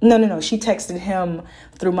 No. She texted him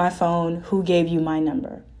through my phone, "Who gave you my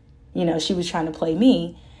number?" She was trying to play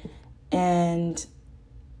me. And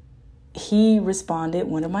he responded,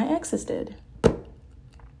 "One of my exes did."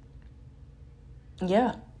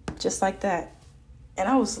 Yeah, just like that. And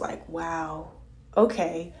I was like, wow,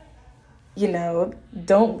 okay.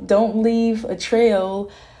 Don't leave a trail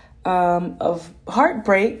of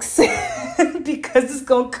heartbreaks because it's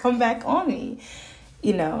going to come back on me,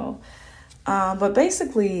 But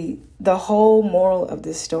basically, the whole moral of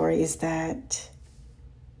this story is that,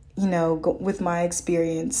 with my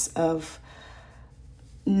experience of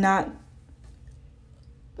not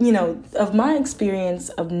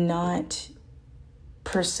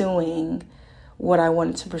pursuing what I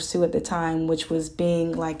wanted to pursue at the time, which was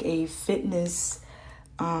being like a fitness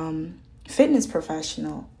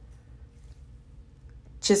professional.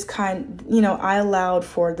 Just I allowed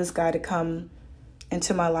for this guy to come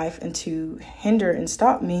into my life and to hinder and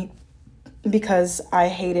stop me because I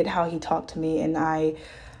hated how he talked to me, and I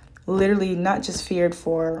literally not just feared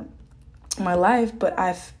for my life, but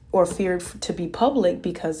feared to be public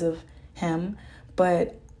because of him,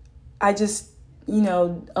 but I just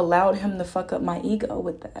allowed him to fuck up my ego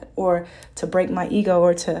with that, or to break my ego,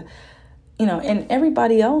 or to, and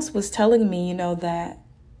everybody else was telling me, that,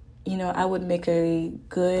 I would make a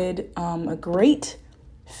great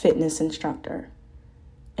fitness instructor,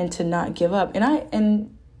 and to not give up. And I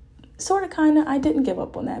didn't give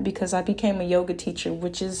up on that, because I became a yoga teacher,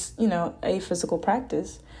 which is, a physical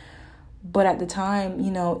practice. But at the time,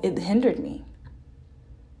 it hindered me.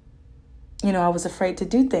 I was afraid to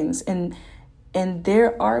do things. And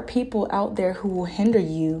there are people out there who will hinder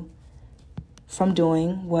you from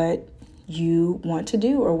doing what you want to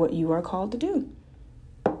do or what you are called to do.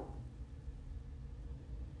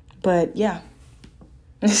 But yeah.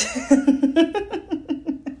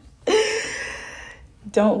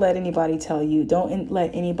 Don't let anybody tell you. Don't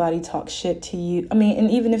let anybody talk shit to you. I mean, and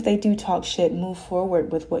even if they do talk shit, move forward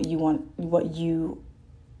with what you want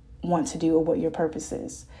to do, or what your purpose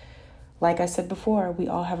is. Like I said before, we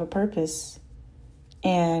all have a purpose.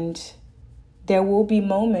 And there will be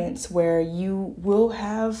moments where you will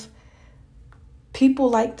have people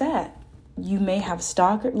like that. You may have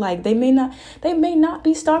stalkers. Like they may not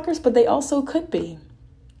be stalkers, but they also could be.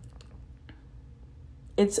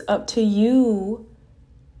 It's up to you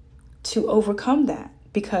to overcome that,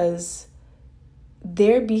 because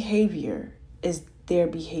their behavior is their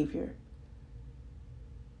behavior.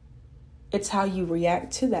 It's how you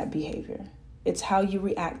react to that behavior.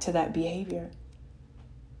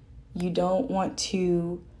 You don't want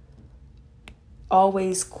to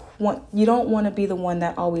you don't want to be the one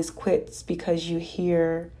that always quits because you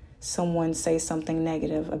hear someone say something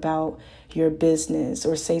negative about your business,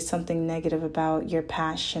 or say something negative about your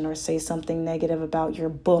passion, or say something negative about your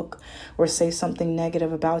book, or say something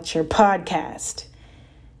negative about your podcast.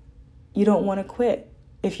 You don't want to quit.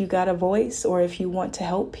 If you got a voice, or if you want to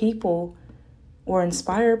help people or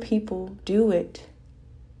inspire people, do it.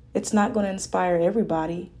 It's not going to inspire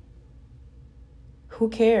everybody. Who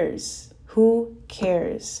cares? Who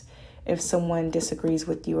cares if someone disagrees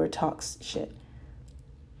with you or talks shit?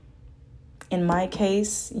 In my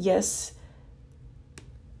case, yes,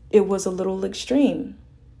 it was a little extreme.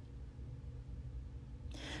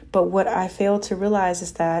 But what I failed to realize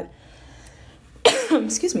is that,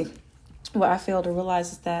 excuse me, what I failed to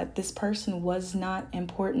realize is that this person was not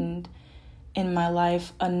important in my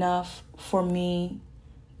life enough for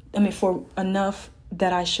enough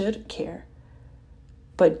that I should care.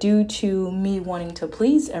 But due to me wanting to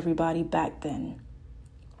please everybody back then,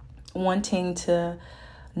 wanting to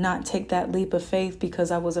not take that leap of faith because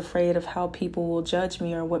I was afraid of how people will judge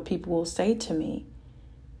me or what people will say to me,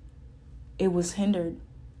 it was hindered.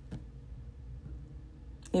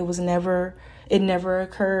 It never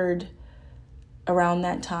occurred around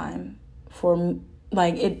that time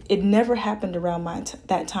it never happened around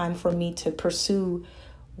that time for me to pursue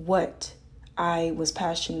what I was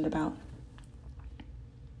passionate about.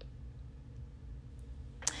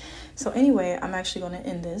 So anyway, I'm actually going to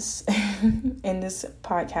end this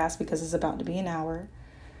podcast because it's about to be an hour.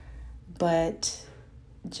 But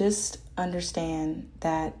just understand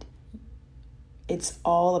that it's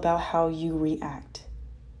all about how you react,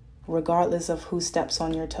 regardless of who steps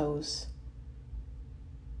on your toes.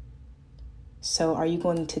 So are you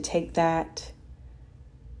going to take that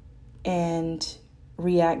and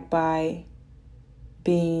react by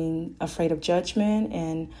being afraid of judgment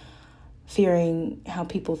and fearing how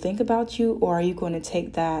people think about you? Or are you going to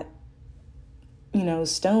take that,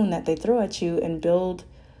 stone that they throw at you and build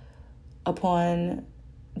upon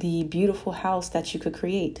the beautiful house that you could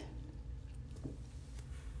create?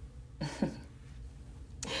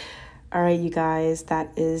 All right, you guys,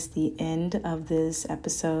 that is the end of this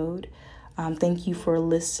episode. Thank you for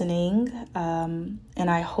listening. And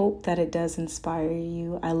I hope that it does inspire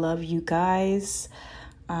you. I love you guys.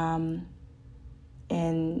 And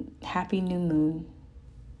happy new moon.